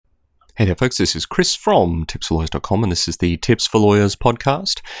Hey there, folks. This is Chris from tipsforlawyers.com, and this is the Tips for Lawyers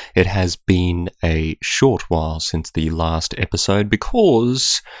podcast. It has been a short while since the last episode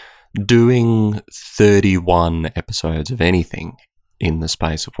because doing 31 episodes of anything in the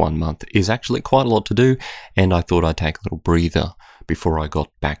space of 1 month is actually quite a lot to do, and I thought I'd take a little breather before I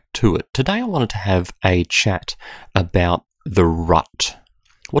got back to it. Today I wanted to have a chat about the rut.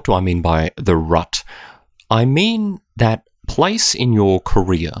 What do I mean by the rut? I mean that place in your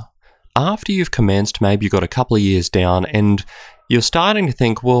career after you've commenced, maybe you've got a couple of years down and you're starting to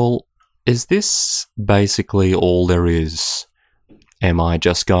think, well, is this basically all there is? Am I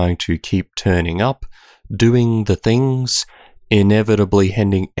just going to keep turning up, doing the things, inevitably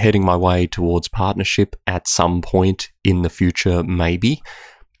heading my way towards partnership at some point in the future, maybe?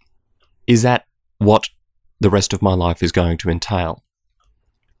 Is that what the rest of my life is going to entail?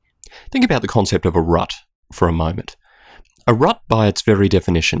 Think about the concept of a rut for a moment. A rut, by its very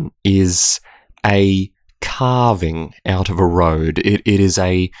definition, is a carving out of a road. It is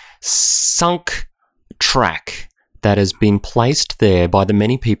a sunk track that has been placed there by the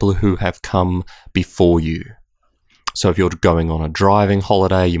many people who have come before you. So if you're going on a driving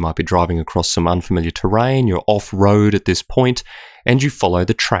holiday, you might be driving across some unfamiliar terrain, you're off-road at this point, and you follow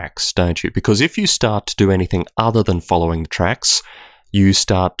the tracks, don't you? Because if you start to do anything other than following the tracks, you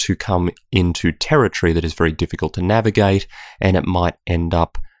start to come into territory that is very difficult to navigate, and it might end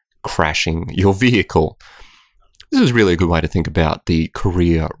up crashing your vehicle. This is really a good way to think about the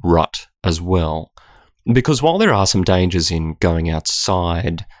career rut as well, because while there are some dangers in going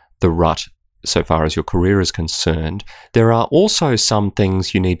outside the rut so far as your career is concerned, there are also some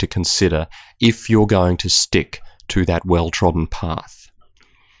things you need to consider if you're going to stick to that well-trodden path.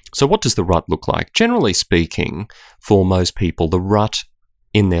 So what does the rut look like? Generally speaking, for most people, the rut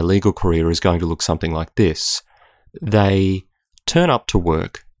in their legal career is going to look something like this. They turn up to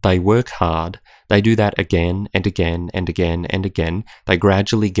work, they work hard, they do that again and again and again and again. They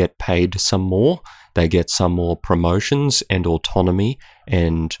gradually get paid some more, they get some more promotions and autonomy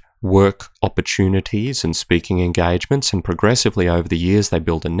and work opportunities and speaking engagements, and progressively over the years they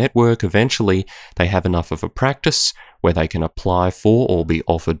build a network. Eventually they have enough of a practice where they can apply for or be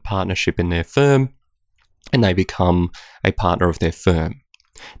offered partnership in their firm, and they become a partner of their firm.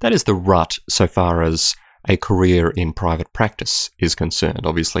 That is the rut so far as a career in private practice is concerned.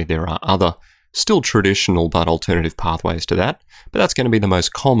 Obviously there are other still traditional but alternative pathways to that, but that's going to be the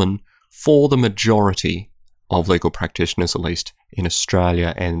most common for the majority of legal practitioners, at least in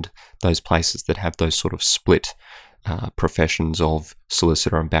Australia and those places that have those sort of split professions of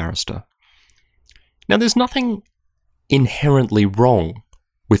solicitor and barrister. Now, there's nothing inherently wrong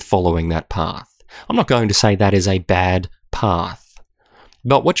with following that path. I'm not going to say that is a bad path,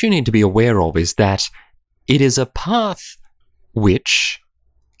 but what you need to be aware of is that it is a path which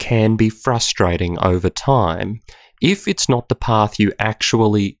can be frustrating over time if it's not the path you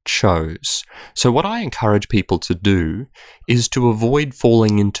actually chose. So what I encourage people to do is to avoid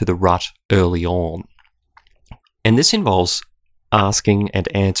falling into the rut early on. And this involves asking and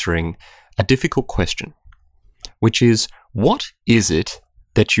answering a difficult question, which is, what is it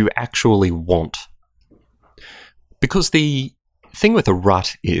that you actually want? Because the thing with a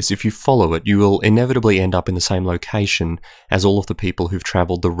rut is, if you follow it, you will inevitably end up in the same location as all of the people who've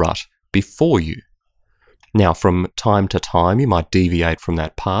travelled the rut before you. Now, from time to time, you might deviate from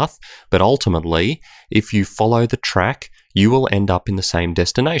that path, but ultimately, if you follow the track, you will end up in the same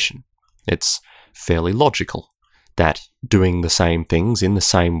destination. It's fairly logical that doing the same things in the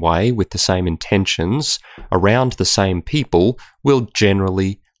same way, with the same intentions, around the same people, will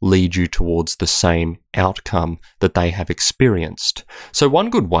generally lead you towards the same outcome that they have experienced. So one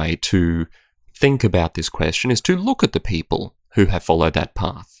good way to think about this question is to look at the people who have followed that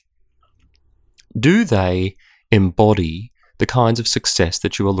path. Do they embody the kinds of success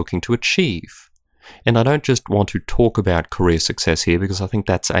that you are looking to achieve? And I don't just want to talk about career success here, because I think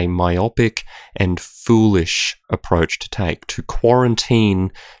that's a myopic and foolish approach to take. To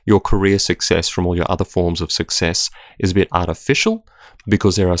quarantine your career success from all your other forms of success is a bit artificial,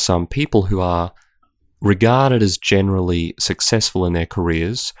 because there are some people who are regarded as generally successful in their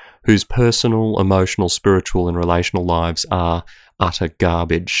careers, whose personal, emotional, spiritual, and relational lives are utter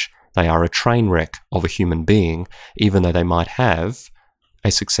garbage. They are a train wreck of a human being, even though they might have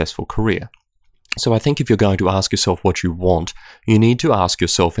a successful career. So I think if you're going to ask yourself what you want, you need to ask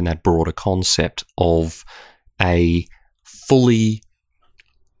yourself in that broader concept of a fully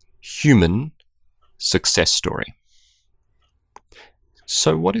human success story.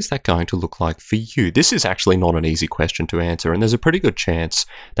 So what is that going to look like for you? This is actually not an easy question to answer, and there's a pretty good chance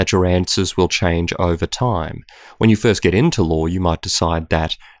that your answers will change over time. When you first get into law, you might decide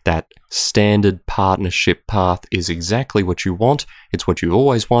that that standard partnership path is exactly what you want, it's what you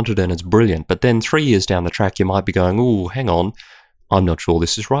always wanted, and it's brilliant. But then 3 years down the track, you might be going, ooh, hang on, I'm not sure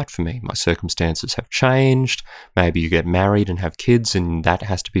this is right for me. My circumstances have changed. Maybe you get married and have kids and that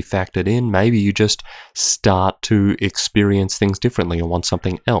has to be factored in. Maybe you just start to experience things differently and want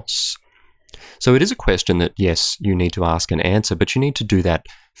something else. So it is a question that, yes, you need to ask and answer, but you need to do that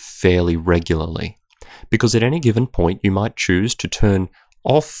fairly regularly. Because at any given point, you might choose to turn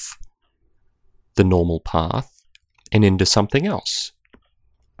off the normal path and into something else.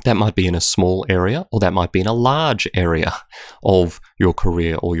 That might be in a small area, or that might be in a large area of your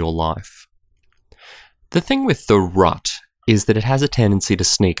career or your life. The thing with the rut is that it has a tendency to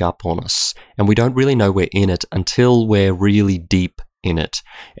sneak up on us, and we don't really know we're in it until we're really deep in it,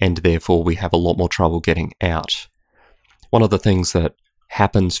 and therefore we have a lot more trouble getting out. One of the things that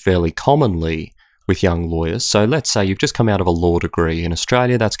happens fairly commonly with young lawyers, so let's say you've just come out of a law degree. In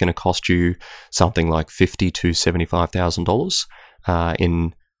Australia, that's going to cost you something like $50,000 to $75,000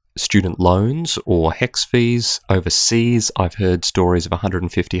 in student loans or HECS fees. Overseas, I've heard stories of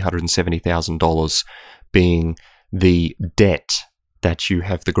 $150,000, $170,000 being the debt that you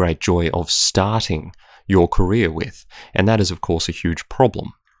have the great joy of starting your career with. And that is, of course, a huge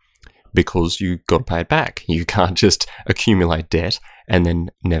problem because you've got to pay it back. You can't just accumulate debt and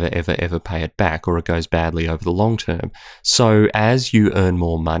then never, ever, ever pay it back, or it goes badly over the long term. So as you earn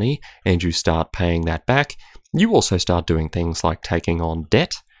more money and you start paying that back, you also start doing things like taking on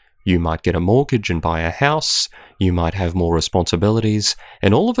debt. You might get a mortgage and buy a house, you might have more responsibilities,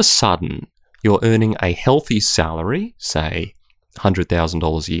 and all of a sudden, you're earning a healthy salary, say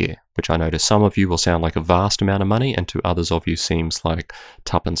 $100,000 a year, which I know to some of you will sound like a vast amount of money, and to others of you seems like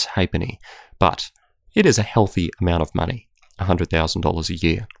tuppence halfpenny. But it is a healthy amount of money, $100,000 a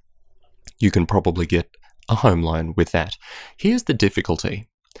year. You can probably get a home loan with that. Here's the difficulty.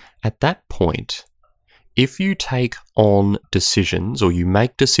 At that point, if you take on decisions, or you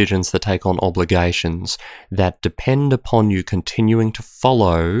make decisions that take on obligations that depend upon you continuing to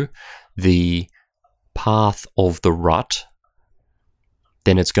follow the path of the rut,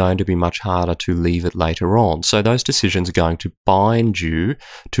 then it's going to be much harder to leave it later on. So those decisions are going to bind you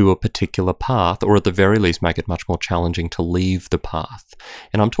to a particular path, or at the very least make it much more challenging to leave the path.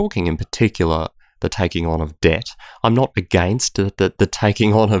 And I'm talking in particular the taking on of debt. I'm not against the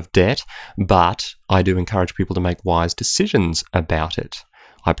taking on of debt, but I do encourage people to make wise decisions about it.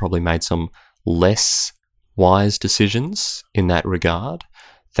 I probably made some less wise decisions in that regard.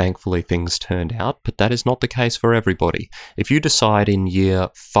 Thankfully, things turned out, but that is not the case for everybody. If you decide in year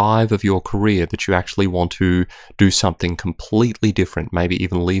 5 of your career that you actually want to do something completely different, maybe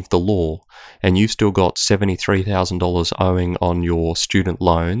even leave the law, and you've still got $73,000 owing on your student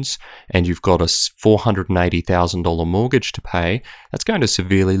loans, and you've got a $480,000 mortgage to pay, that's going to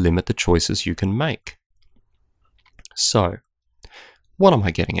severely limit the choices you can make. So, what am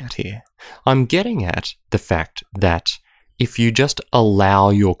I getting at here? I'm getting at the fact that if you just allow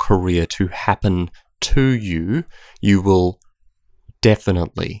your career to happen to you, you will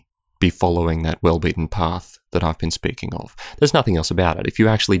definitely be following that well-beaten path that I've been speaking of. There's nothing else about it. If you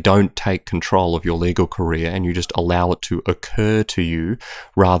actually don't take control of your legal career and you just allow it to occur to you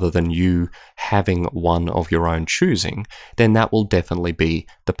rather than you having one of your own choosing, then that will definitely be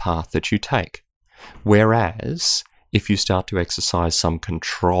the path that you take. Whereas if you start to exercise some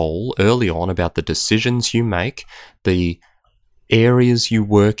control early on about the decisions you make, the areas you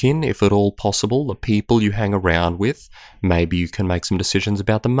work in, if at all possible, the people you hang around with, maybe you can make some decisions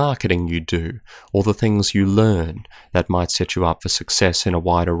about the marketing you do, or the things you learn that might set you up for success in a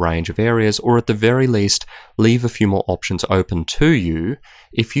wider range of areas, or at the very least, leave a few more options open to you.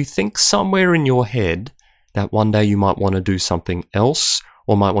 If you think somewhere in your head that one day you might want to do something else,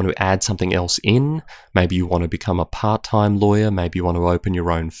 or might want to add something else in. Maybe you want to become a part-time lawyer. Maybe you want to open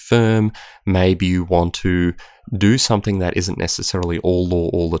your own firm. Maybe you want to do something that isn't necessarily all law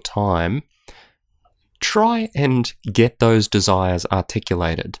all the time. Try and get those desires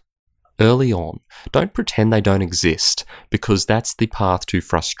articulated early on. Don't pretend they don't exist, because that's the path to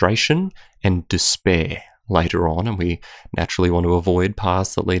frustration and despair later on, and we naturally want to avoid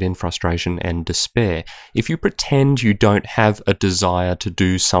paths that lead in frustration and despair. If you pretend you don't have a desire to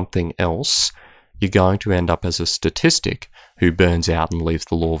do something else, you're going to end up as a statistic who burns out and leaves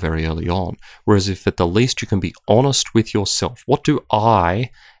the law very early on. Whereas if at the least you can be honest with yourself, what do I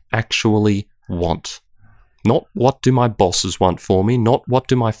actually want? Not what do my bosses want for me, not what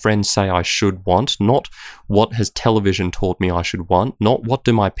do my friends say I should want, not what has television taught me I should want, not what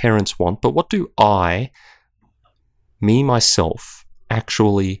do my parents want, but what do I, me, myself,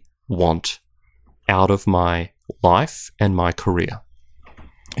 actually want out of my life and my career?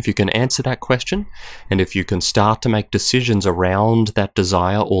 If you can answer that question, and if you can start to make decisions around that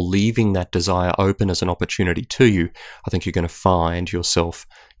desire or leaving that desire open as an opportunity to you, I think you're going to find yourself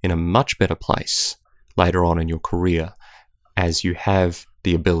in a much better place later on in your career as you have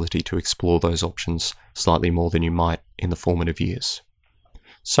the ability to explore those options slightly more than you might in the formative years.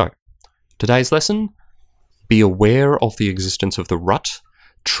 So, today's lesson, be aware of the existence of the rut.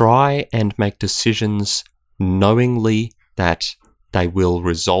 Try and make decisions knowingly that they will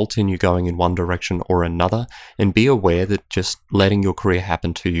result in you going in one direction or another, and be aware that just letting your career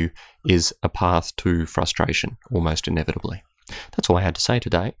happen to you is a path to frustration, almost inevitably. That's all I had to say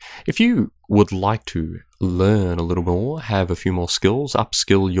today. If you would like to learn a little more, have a few more skills,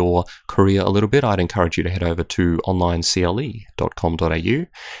 upskill your career a little bit, I'd encourage you to head over to onlinecle.com.au,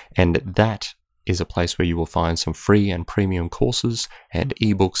 and that is a place where you will find some free and premium courses and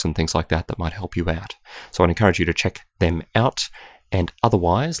ebooks and things like that that might help you out. So I'd encourage you to check them out. And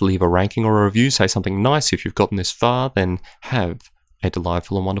otherwise, leave a ranking or a review, say something nice. If you've gotten this far, then have a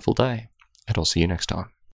delightful and wonderful day. And I'll see you next time.